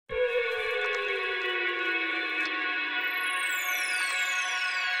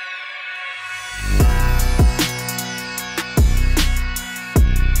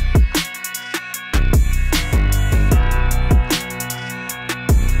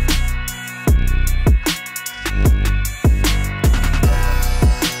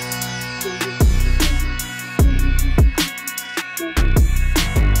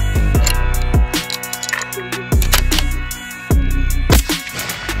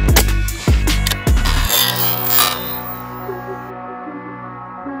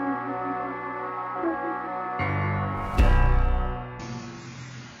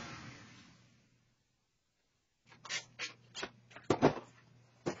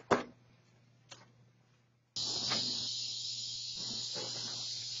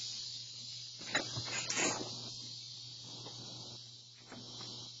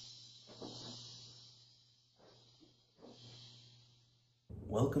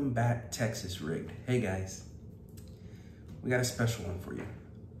Welcome back, Texas Rigged. Hey guys, we got a special one for you.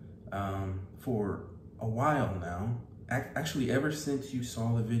 For a while now, actually ever since you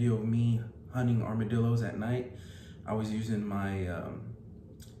saw the video of me hunting armadillos at night, I was using my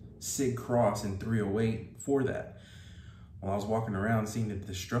SIG Cross in 308 for that. While I was walking around seeing the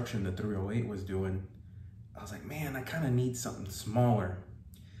destruction the 308 was doing, I was like, man, I kind of need something smaller.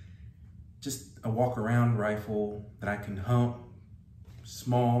 Just a walk around rifle that I can hunt,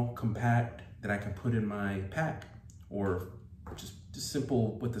 small, compact, that I can put in my pack, or just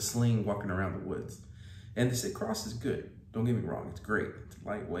simple with the sling walking around the woods. And the SIG Cross is good. Don't get me wrong, it's great. It's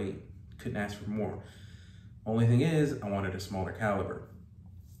lightweight, couldn't ask for more. Only thing is, I wanted a smaller caliber.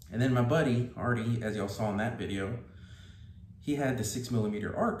 And then my buddy, Artie, as y'all saw in that video, he had the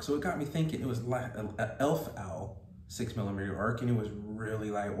 6mm arc, so it got me thinking. It was an Elf Owl 6mm arc, and it was really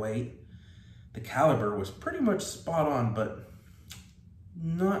lightweight. The caliber was pretty much spot on, but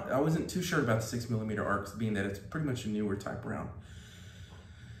I wasn't too sure about the 6mm arcs, being that it's pretty much a newer type round.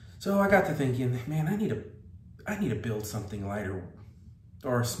 So I got to thinking, man, I need to build something lighter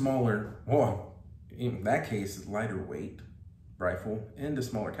or smaller. Well, in that case, lighter weight rifle and a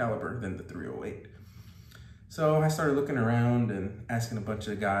smaller caliber than the 308. So I started looking around and asking a bunch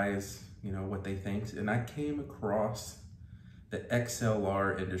of guys, you know, what they think, and I came across the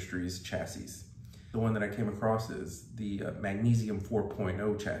XLR Industries chassis. The one that I came across is the Magnesium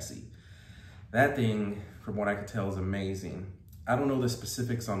 4.0 chassis. That thing, from what I could tell, is amazing. I don't know the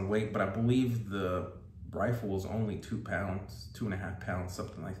specifics on weight, but I believe the rifle is only 2 pounds, 2.5 pounds,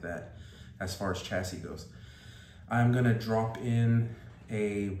 something like that, as far as chassis goes. I'm gonna drop in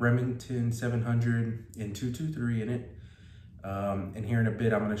a Remington 700 in 223 in it. And here in a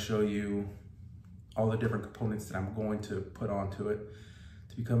bit, I'm gonna show you all the different components that I'm going to put onto it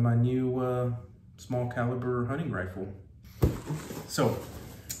to become my new small caliber hunting rifle. So,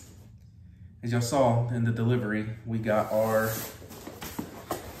 as y'all saw in the delivery, we got our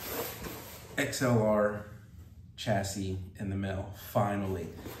XLR chassis in the mail, finally.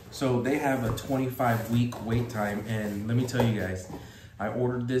 So they have a 25-week wait time, and let me tell you guys, I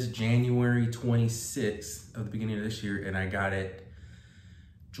ordered this January 26th of the beginning of this year, and I got it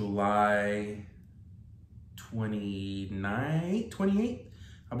July 28th,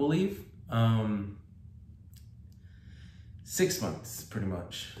 I believe. 6 months, pretty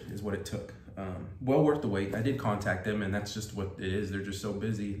much, is what it took. Well worth the wait. I did contact them, and that's just what it is. They're just so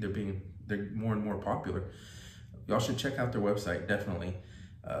busy. They're more and more popular. Y'all should check out their website, definitely.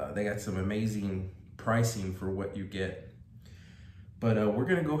 They got some amazing pricing for what you get. But we're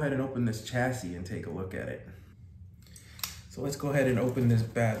gonna go ahead and open this chassis and take a look at it. So let's go ahead and open this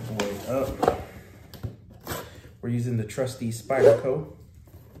bad boy up. We're using the trusty Spyderco.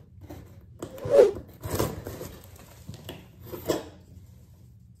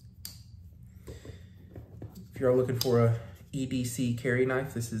 If you're looking for a EDC carry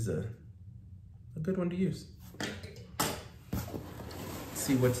knife, this is a good one to use. Let's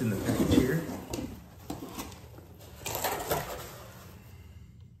see what's in the package here.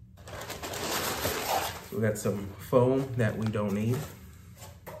 So we got some foam that we don't need.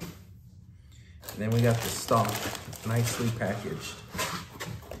 And then we got the stock, nicely packaged.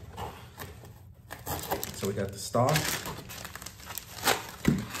 So we got the stock.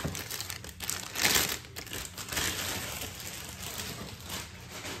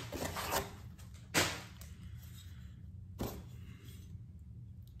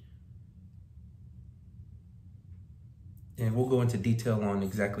 And we'll go into detail on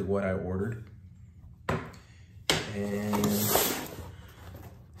exactly what I ordered. And it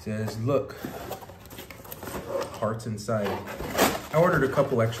says, look, parts inside. I ordered a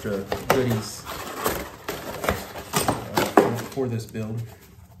couple extra goodies for this build,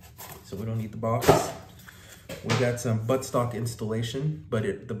 so we don't need the box. We got some buttstock installation,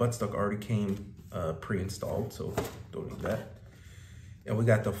 but the buttstock already came pre-installed, so don't need that. And we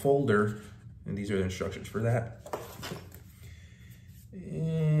got the folder, and these are the instructions for that.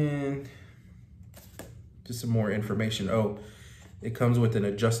 And just some more information. Oh, it comes with an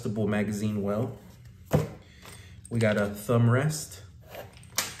adjustable magazine well. We got a thumb rest.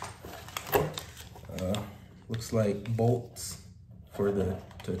 Looks like bolts for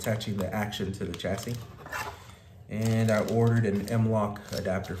to attaching the action to the chassis. And I ordered an M-lock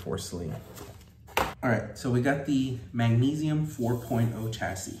adapter for sling. All right, so we got the Magnesium 4.0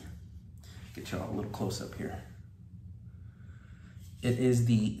 chassis. Get y'all a little close up here. It is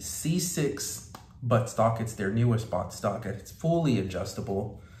the C6 buttstock. It's their newest buttstock. It's fully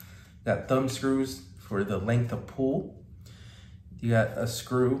adjustable. Got thumb screws for the length of pull. You got a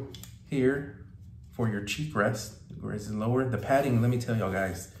screw here for your cheek rest, raise and lower. The padding, let me tell y'all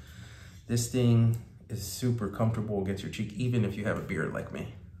guys, this thing is super comfortable against your cheek, even if you have a beard like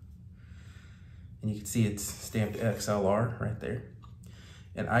me. And you can see it's stamped XLR right there.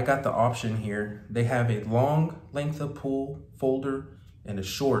 And I got the option here. They have a long length of pull folder and a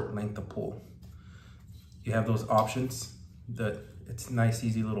short length of pull. You have those options. It's nice,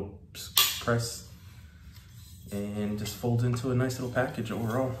 easy little press, and just folds into a nice little package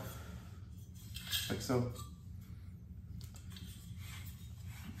overall, like so.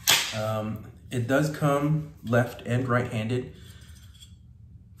 It does come left and right-handed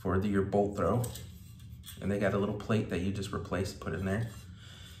for your bolt throw, and they got a little plate that you just replace, put in there.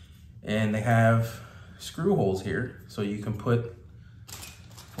 And they have screw holes here, so you can put,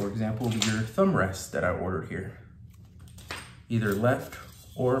 for example, your thumb rest that I ordered here, either left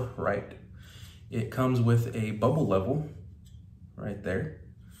or right. It comes with a bubble level right there.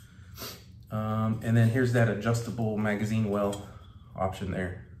 And then here's that adjustable magazine well option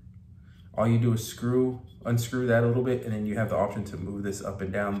there. All you do is unscrew that a little bit, and then you have the option to move this up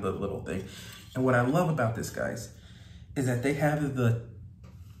and down the little thing. And what I love about this, guys, is that they have the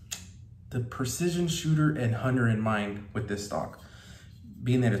precision shooter and hunter in mind with this stock.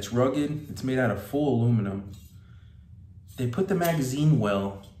 Being that it's rugged, it's made out of full aluminum. They put the magazine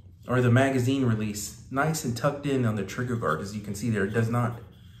well, or the magazine release, nice and tucked in on the trigger guard. As you can see there, it does not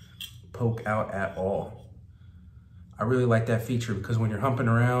poke out at all. I really like that feature because when you're humping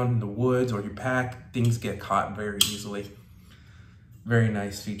around in the woods or you pack, things get caught very easily. Very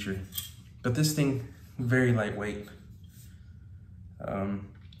nice feature. But this thing, very lightweight.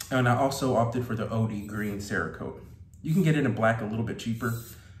 And I also opted for the OD green Cerakote. You can get it in black a little bit cheaper,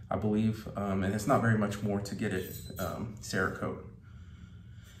 I believe, and it's not very much more to get it Cerakote.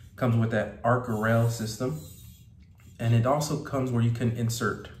 Comes with that arc rail system, and it also comes where you can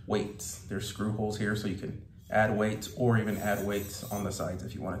insert weights. There's screw holes here, so you can add weights or even add weights on the sides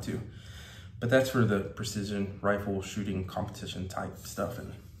if you wanted to. But that's for the precision rifle shooting competition type stuff,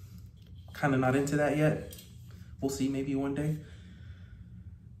 and kind of not into that yet. We'll see, maybe one day.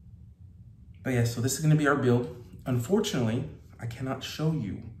 But yeah, so this is gonna be our build. Unfortunately, I cannot show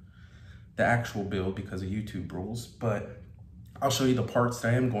you the actual build because of YouTube rules, but I'll show you the parts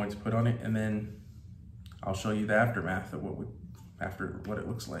that I am going to put on it, and then I'll show you the aftermath of what it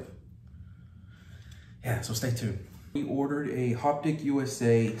looks like. Yeah, so stay tuned. We ordered a Hoptic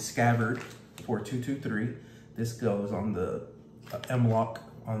USA scabbard for 223. This goes on the M-lock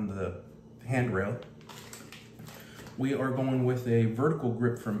on the handrail. We are going with a vertical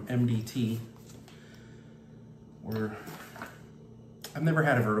grip from MDT. I've never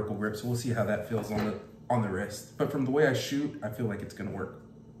had a vertical grip, so we'll see how that feels on the wrist. But from the way I shoot, I feel like it's gonna work.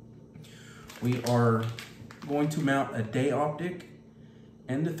 We are going to mount a day optic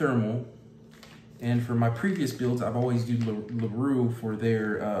and a thermal. And for my previous builds, I've always used LaRue for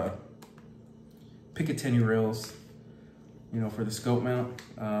their Picatinny rails, you know, for the scope mount.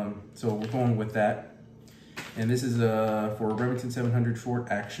 So we're going with that. And this is for a Remington 700 short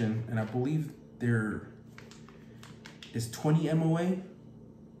action, and I believe there is 20 MOA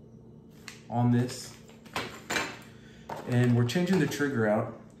on this. And we're changing the trigger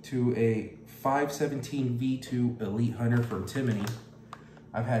out to a 517 V2 Elite Hunter from Timony.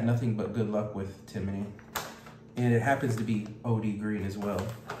 I've had nothing but good luck with Timony. And it happens to be OD green as well.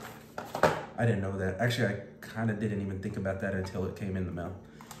 I didn't know that. Actually, I kind of didn't even think about that until it came in the mail.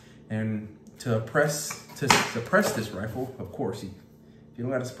 And to suppress this rifle, of course, if you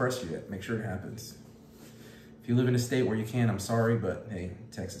don't got a suppressor yet, make sure it happens. If you live in a state where you can, I'm sorry, but hey,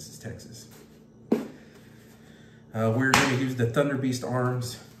 Texas is Texas. We're going to use the Thunder Beast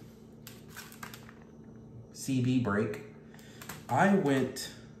Arms CB brake. I went,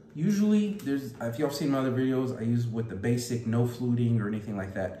 usually, if y'all seen my other videos, I use with the basic no fluting or anything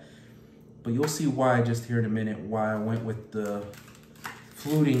like that. But you'll see why just here in a minute, why I went with the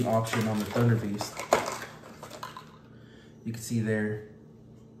fluting option on the Thunder Beast. You can see there,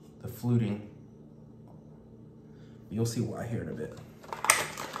 the fluting. You'll see why here in a bit.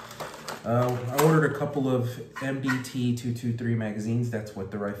 I ordered a couple of MDT 223 magazines. That's what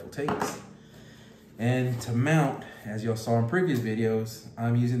the rifle takes. And to mount, as y'all saw in previous videos,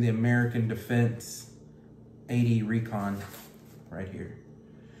 I'm using the American Defense 80 Recon right here.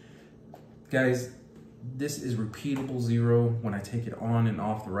 Guys, this is repeatable zero when I take it on and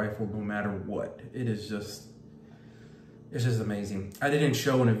off the rifle, no matter what. It's just amazing. I didn't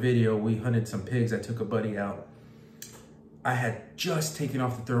show in a video, we hunted some pigs. I took a buddy out. I had just taken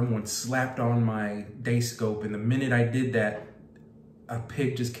off the thermal and slapped on my day scope, and the minute I did that, a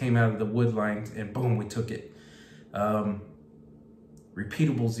pig just came out of the wood lines and boom, we took it.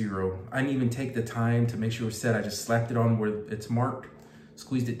 repeatable 0. I didn't even take the time to make sure it was set. I just slapped it on where it's marked,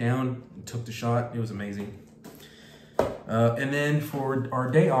 squeezed it down, and took the shot. It was amazing. And then for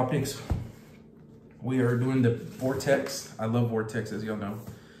our day optics, we are doing the Vortex. I love Vortex, as y'all know.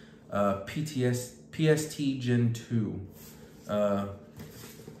 PST Gen 2,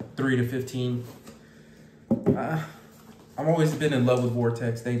 3 to 15. I've always been in love with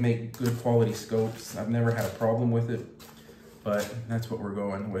Vortex. They make good quality scopes. I've never had a problem with it, but that's what we're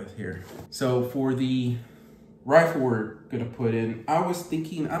going with here. So for the rifle we're gonna put in, I was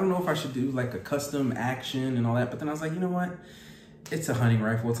thinking, I don't know if I should do like a custom action and all that, but then I was like, you know what? It's a hunting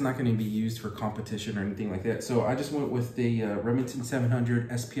rifle. It's not gonna be used for competition or anything like that. So I just went with the Remington 700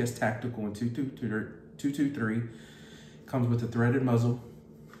 SPS Tactical in 223. Comes with a threaded muzzle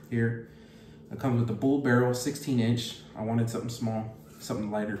here. It comes with the bull barrel, 16-inch. I wanted something small,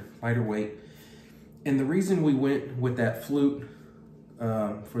 something lighter weight. And the reason we went with that flute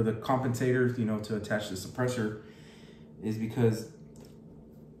for the compensator, you know, to attach the suppressor, is because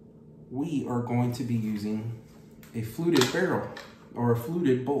we are going to be using a fluted barrel or a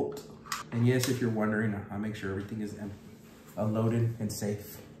fluted bolt. And yes, if you're wondering, I make sure everything is unloaded and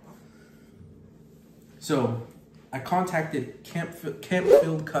safe. So I contacted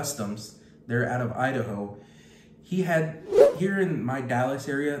Campfield Customs. They're out of Idaho. He had, here in my Dallas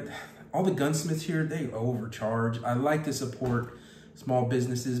area, all the gunsmiths here, they overcharge. I like to support small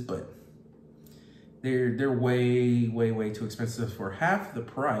businesses, but they're way too expensive for half the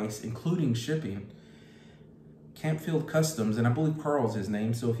price, including shipping. Campfield Customs, and I believe Carl's his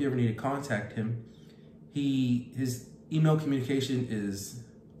name, so if you ever need to contact him, his email communication is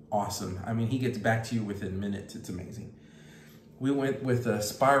awesome. I mean, he gets back to you within minutes. It's amazing. We went with a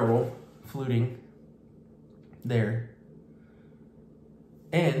spiral fluting there,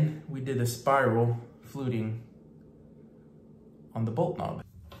 and we did a spiral fluting on the bolt knob.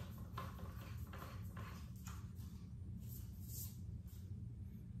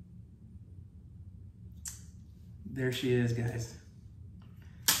 There she is, guys.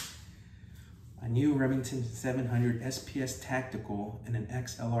 A new Remington 700 SPS Tactical in an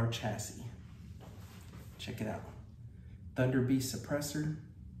XLR chassis. Check it out. Thunder Beast suppressor,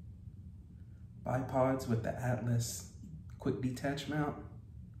 bipods with the Atlas quick detach mount,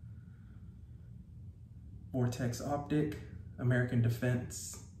 Vortex optic, American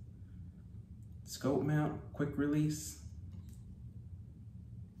Defense scope mount, quick release,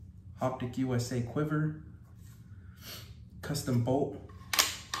 Optic USA quiver, custom bolt,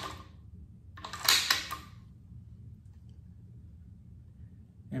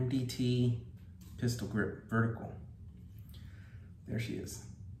 MDT pistol grip vertical. There she is.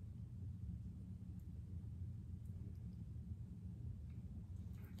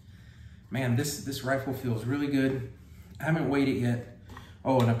 Man, this rifle feels really good. I haven't weighed it yet.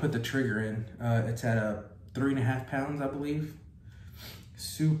 Oh, and I put the trigger in. It's at 3.5 pounds, I believe.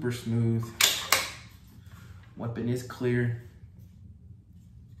 Super smooth. Weapon is clear.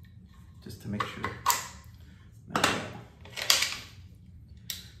 Just to make sure.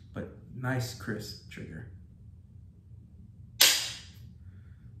 But nice, crisp trigger.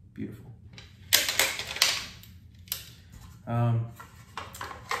 Beautiful.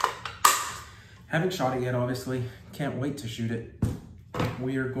 Haven't shot it yet, obviously. Can't wait to shoot it.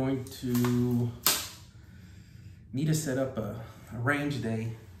 We are going to need to set up a range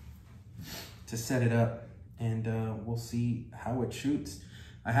day to set it up, and we'll see how it shoots.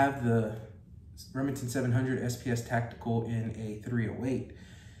 I have the Remington 700 SPS Tactical in a 308.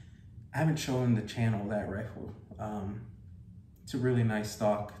 I haven't shown the channel that rifle. It's a really nice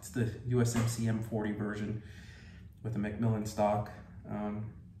stock. It's the USMC M40 version with a Macmillan stock.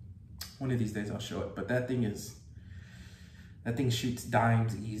 One of these days I'll show it, but that thing shoots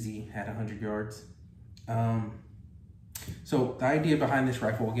dimes easy at 100 yards. So the idea behind this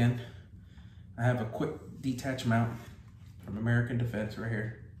rifle, again, I have a quick detach mount from American Defense right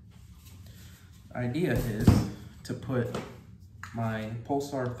here. The idea is to put my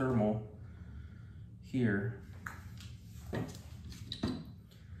Pulsar thermal here.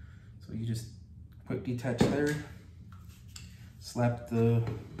 So you just quick detach there, slap the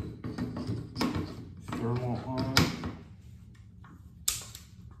thermal on,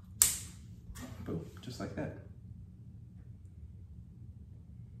 boom, just like that.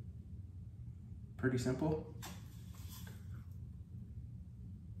 Pretty simple.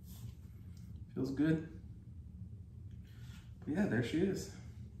 Feels good. But yeah, there she is.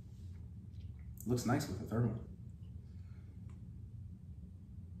 Looks nice with the thermal.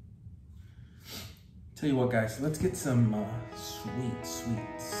 Tell you what, guys, let's get some sweet,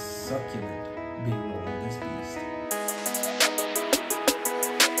 succulent B-roll of this beast.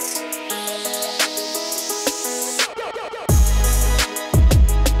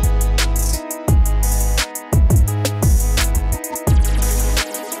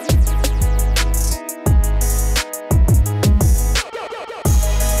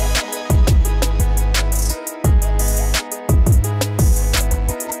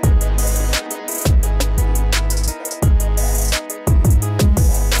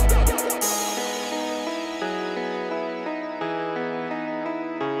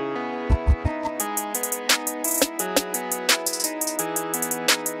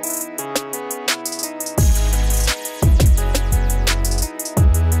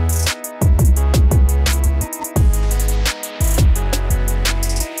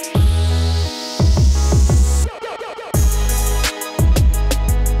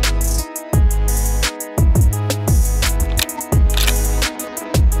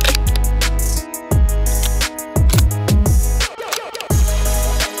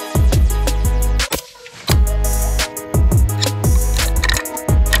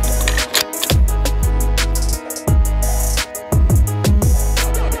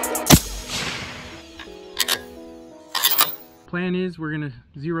 we're gonna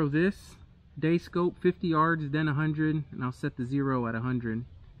zero this day scope 50 yards, then 100, and I'll set the zero at 100.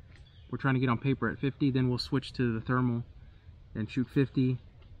 We're trying to get on paper at 50, then we'll switch to the thermal and shoot 50.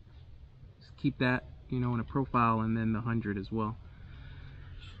 Just keep that, you know, in a profile, and then the 100 as well.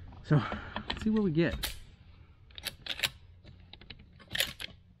 So let's see what we get.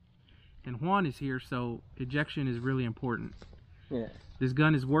 And Juan is here, so ejection is really important. Yeah. This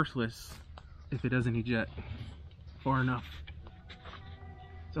gun is worthless if it doesn't eject far enough.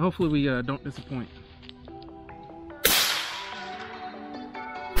 So hopefully we don't disappoint.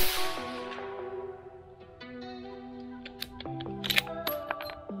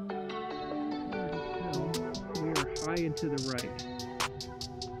 We are high and to the right.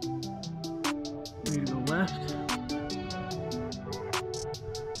 We need to go left.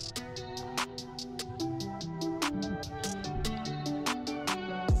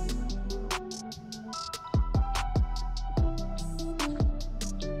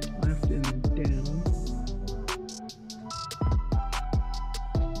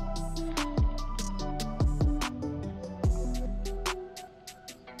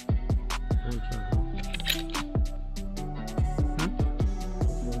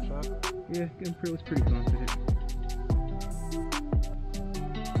 Yeah, I was pretty confident.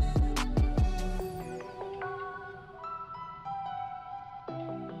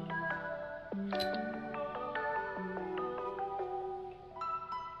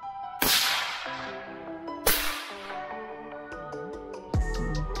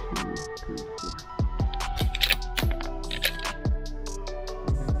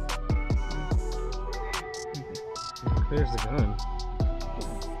 There's the gun.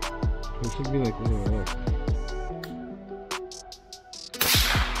 It should be like, oh.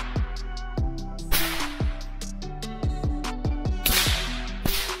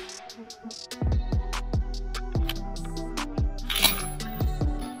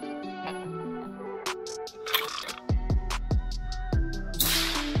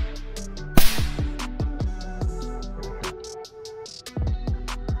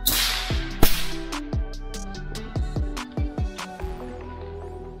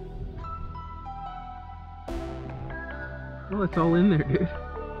 Oh, it's all in there, dude. It's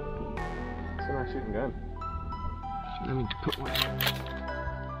a nice shooting gun. Let me put one.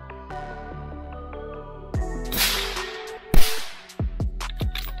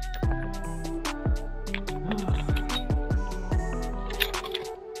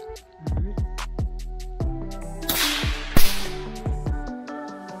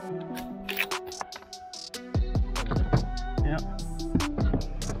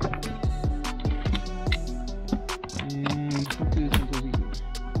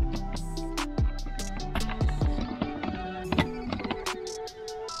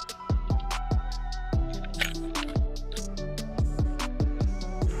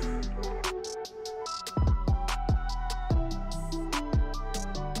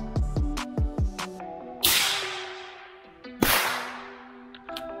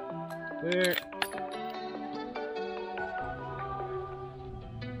 There.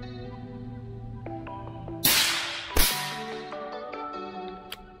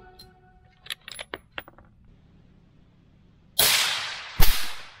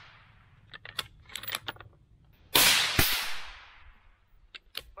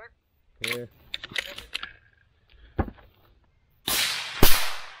 Yeah.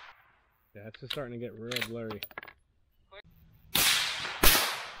 Yeah, it's just starting to get real blurry.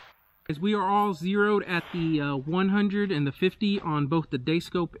 We are all zeroed at the 100 and the 50 on both the day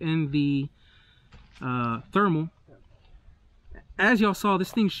scope and the thermal. As y'all saw,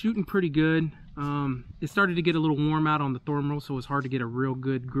 this thing's shooting pretty good. It started to get a little warm out on the thermal, so it's hard to get a real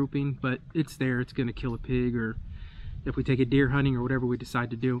good grouping, but it's there. It's gonna kill a pig, or if we take it deer hunting or whatever we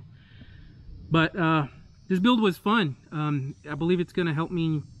decide to do. But this build was fun. I believe it's gonna help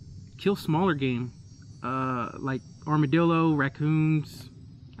me kill smaller game, like armadillo, raccoons.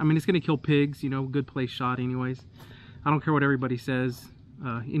 I mean, it's gonna kill pigs, you know, good place shot anyways. I don't care what everybody says.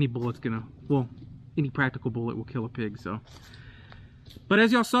 Any bullet's gonna, well, any practical bullet will kill a pig, so. But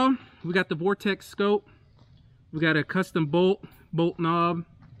as y'all saw, we got the Vortex scope. We got a custom bolt knob.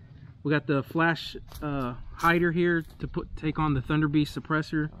 We got the flash hider here to take on the Thunder Beast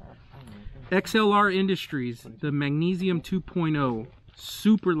suppressor. XLR Industries, the Magnesium 2.0,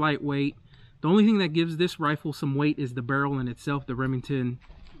 super lightweight. The only thing that gives this rifle some weight is the barrel in itself, the Remington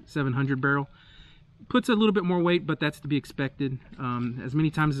 700 barrel. Puts a little bit more weight, but that's to be expected. As many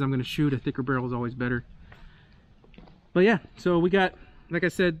times as I'm going to shoot, a thicker barrel is always better. But yeah, so we got, like I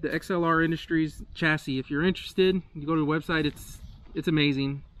said, the XLR Industries chassis. If you're interested, you go to the website. It's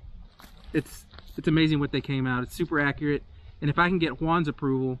amazing. It's amazing what they came out. It's super accurate. And if I can get Juan's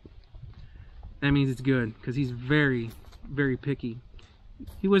approval, that means it's good, because he's very, very picky.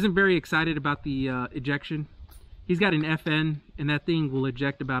 He wasn't very excited about the ejection. He's got an FN, and that thing will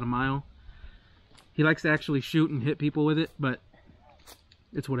eject about a mile. He likes to actually shoot and hit people with it, but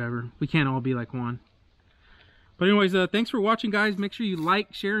it's whatever. We can't all be like Juan. But anyways, thanks for watching, guys. Make sure you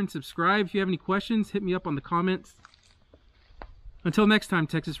like, share, and subscribe. If you have any questions, hit me up on the comments. Until next time,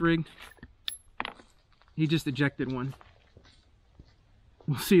 Texas Rig. He just ejected one.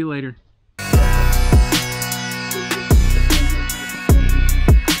 We'll see you later.